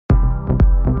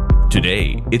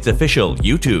Today, it's official,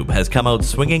 YouTube has come out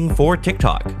swinging for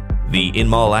TikTok. The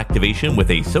in-mall activation with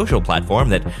a social platform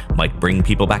that might bring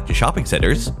people back to shopping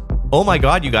centers. Oh my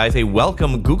god, you guys, a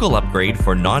welcome Google upgrade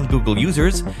for non-Google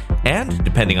users. And,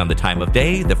 depending on the time of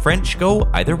day, the French go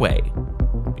either way.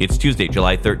 It's Tuesday,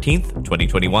 July 13th,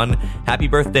 2021. Happy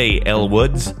birthday, Elle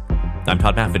Woods. I'm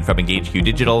Todd Maffin from EngageQ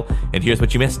Digital, and here's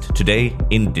what you missed today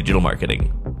in digital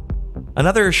marketing.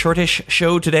 Another shortish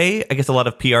show today. I guess a lot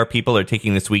of PR people are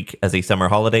taking this week as a summer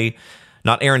holiday.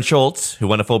 Not Aaron Schultz, who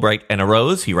won a Fulbright and a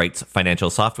Rose. He writes financial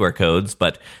software codes,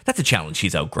 but that's a challenge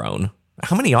he's outgrown.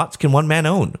 How many yachts can one man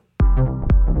own?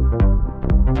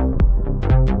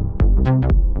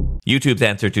 YouTube's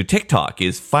answer to TikTok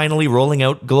is finally rolling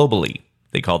out globally.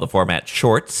 They call the format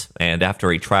Shorts, and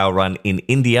after a trial run in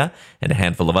India and a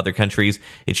handful of other countries,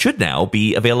 it should now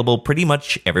be available pretty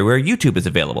much everywhere YouTube is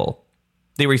available.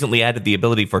 They recently added the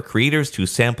ability for creators to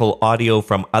sample audio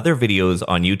from other videos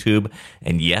on YouTube,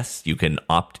 and yes, you can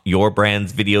opt your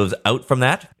brand's videos out from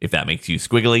that, if that makes you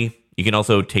squiggly. You can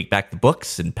also take back the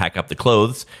books and pack up the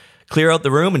clothes, clear out the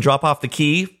room and drop off the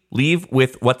key, leave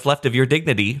with what's left of your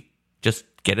dignity, just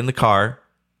get in the car,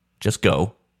 just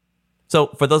go. So,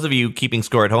 for those of you keeping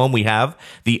score at home, we have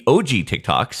the OG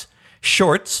TikToks,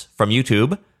 Shorts from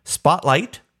YouTube,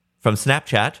 Spotlight from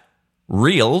Snapchat,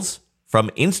 Reels from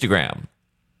Instagram.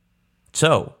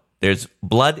 So, there's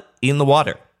blood in the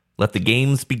water. Let the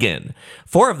games begin.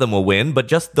 4 of them will win, but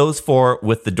just those 4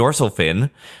 with the dorsal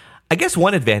fin. I guess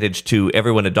one advantage to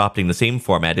everyone adopting the same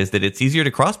format is that it's easier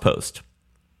to cross-post.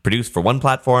 Produce for one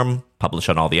platform, publish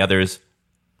on all the others.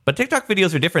 But TikTok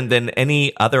videos are different than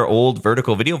any other old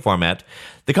vertical video format.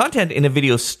 The content in a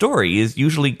video story is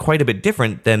usually quite a bit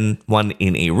different than one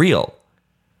in a reel.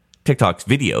 TikTok's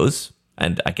videos,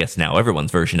 and I guess now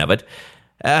everyone's version of it,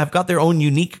 have got their own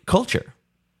unique culture.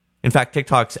 In fact,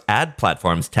 TikTok's ad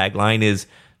platform's tagline is,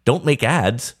 "Don't make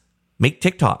ads, make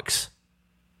TikToks."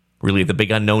 Really the big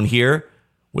unknown here,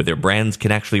 whether brands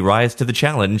can actually rise to the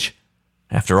challenge.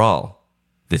 After all,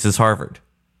 this is Harvard,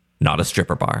 not a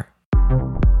stripper bar.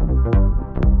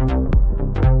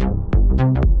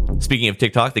 Speaking of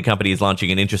TikTok, the company is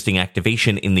launching an interesting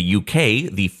activation in the UK,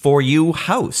 the For You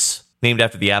House. Named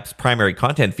after the app's primary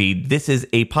content feed, this is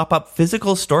a pop-up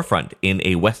physical storefront in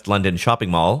a West London shopping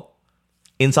mall.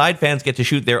 Inside, fans get to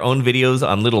shoot their own videos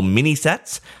on little mini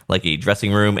sets, like a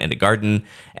dressing room and a garden,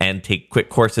 and take quick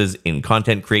courses in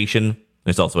content creation.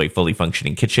 There's also a fully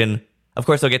functioning kitchen. Of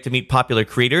course, they'll get to meet popular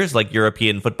creators like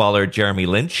European footballer Jeremy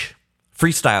Lynch.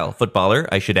 Freestyle footballer,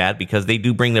 I should add, because they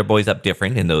do bring their boys up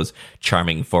different in those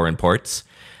charming foreign ports.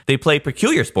 They play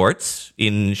peculiar sports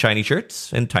in shiny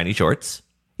shirts and tiny shorts.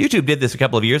 YouTube did this a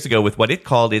couple of years ago with what it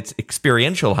called its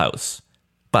experiential house.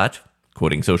 But,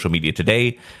 quoting Social Media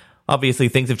Today, obviously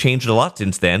things have changed a lot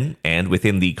since then, and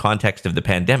within the context of the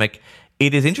pandemic,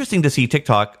 it is interesting to see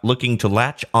TikTok looking to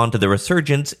latch onto the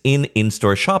resurgence in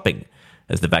in-store shopping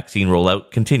as the vaccine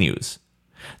rollout continues.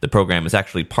 The program is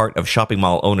actually part of shopping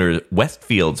mall owner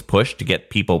Westfield's push to get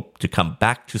people to come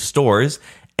back to stores,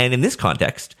 and in this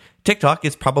context, TikTok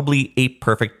is probably a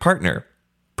perfect partner,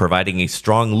 providing a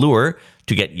strong lure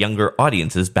to get younger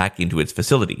audiences back into its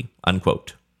facility,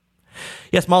 unquote.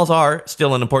 Yes, malls are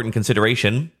still an important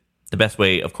consideration. The best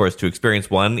way, of course, to experience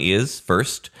one is,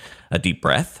 first, a deep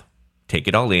breath. Take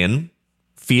it all in.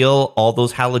 Feel all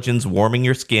those halogens warming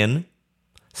your skin.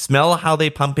 Smell how they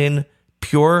pump in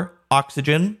pure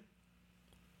oxygen.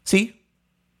 See?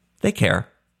 They care.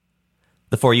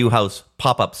 The For You House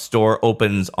pop-up store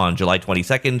opens on July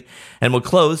 22nd and will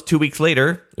close 2 weeks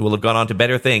later. It will have gone on to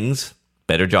better things,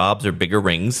 better jobs or bigger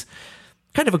rings.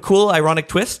 Kind of a cool, ironic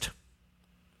twist.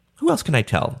 Who else can I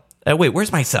tell? Wait,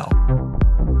 where's my cell?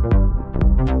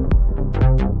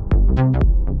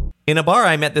 In a bar,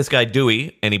 I met this guy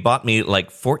Dewey, and he bought me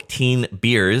like 14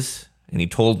 beers, and he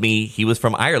told me he was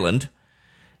from Ireland,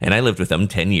 and I lived with him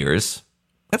 10 years.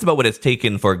 That's about what it's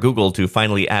taken for Google to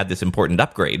finally add this important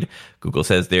upgrade. Google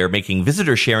says they're making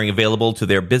visitor sharing available to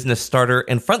their business starter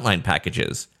and frontline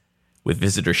packages. With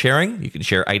visitor sharing, you can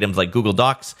share items like Google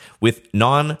Docs with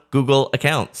non-Google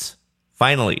accounts.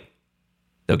 Finally,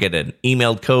 they'll get an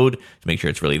emailed code to make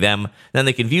sure it's really them. Then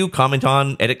they can view, comment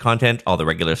on, edit content, all the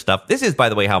regular stuff. This is, by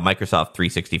the way, how Microsoft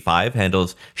 365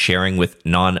 handles sharing with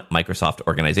non-Microsoft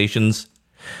organizations.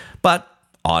 But,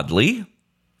 oddly,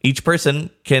 each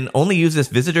person can only use this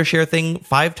visitor share thing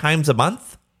 5 times a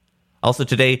month. Also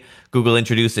today, Google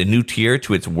introduced a new tier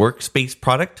to its Workspace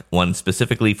product, one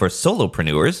specifically for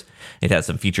solopreneurs. It has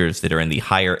some features that are in the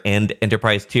higher-end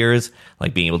enterprise tiers,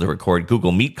 like being able to record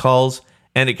Google Meet calls,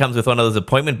 and it comes with one of those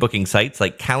appointment booking sites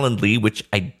like Calendly, which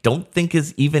I don't think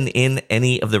is even in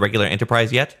any of the regular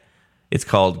enterprise yet. It's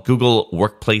called Google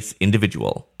Workplace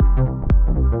Individual.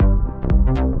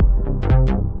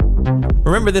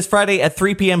 Remember, this Friday at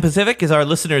 3 p.m. Pacific is our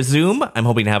listener Zoom. I'm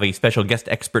hoping to have a special guest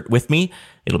expert with me.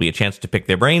 It'll be a chance to pick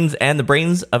their brains and the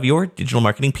brains of your digital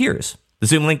marketing peers. The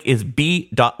Zoom link is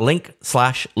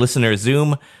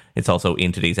b.link/listenerzoom. It's also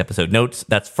in today's episode notes.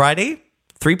 That's Friday,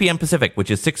 3 p.m. Pacific, which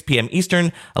is 6 p.m.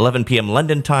 Eastern, 11 p.m.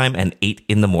 London time, and 8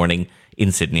 in the morning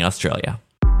in Sydney, Australia.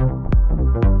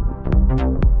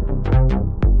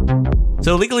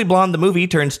 So Legally Blonde, the movie,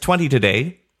 turns 20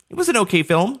 today. It was an okay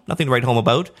film, nothing to write home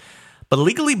about. But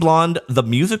Legally Blonde, the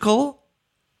musical,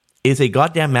 is a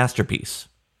goddamn masterpiece.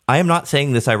 I am not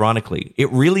saying this ironically.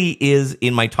 It really is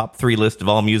in my top 3 list of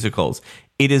all musicals.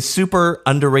 It is super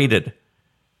underrated.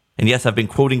 And yes, I've been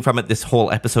quoting from it this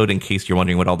whole episode in case you're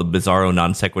wondering what all the bizarro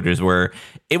non sequiturs were.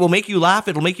 It will make you laugh.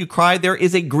 It'll make you cry. There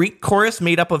is a Greek chorus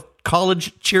made up of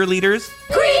college cheerleaders.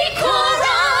 Greek chorus!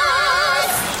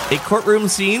 A courtroom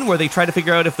scene where they try to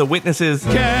figure out if the witness is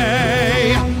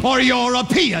gay or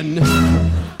European.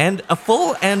 And a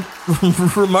full and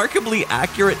remarkably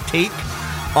accurate take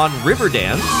on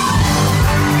Riverdance.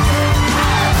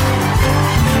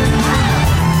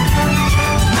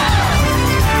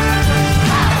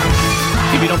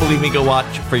 If you don't believe me, go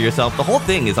watch for yourself. The whole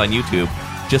thing is on YouTube.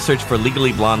 Just search for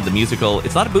Legally Blonde, the musical.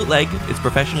 It's not a bootleg. It's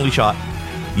professionally shot.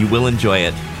 You will enjoy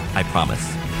it. I promise.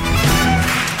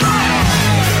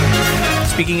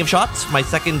 Speaking of shots, my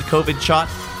second COVID shot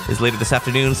is later this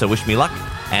afternoon, so wish me luck.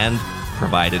 And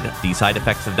provided the side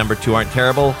effects of number 2 aren't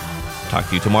terrible, talk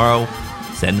to you tomorrow.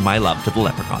 Send my love to the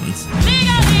leprechauns.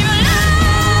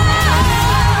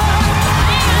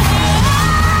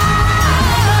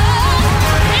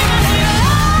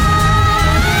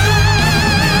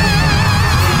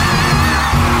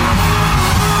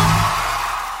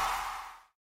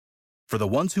 For the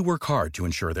ones who work hard to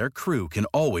ensure their crew can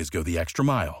always go the extra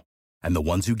mile, and the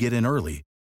ones who get in early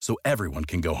so everyone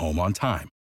can go home on time,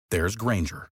 there's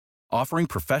Grainger, offering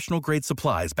professional-grade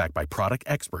supplies backed by product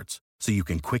experts so you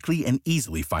can quickly and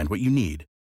easily find what you need.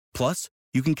 Plus,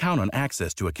 you can count on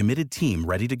access to a committed team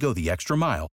ready to go the extra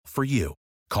mile for you.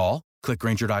 Call, click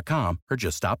Grainger.com, or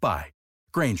just stop by.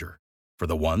 Grainger, for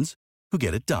the ones who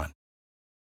get it done.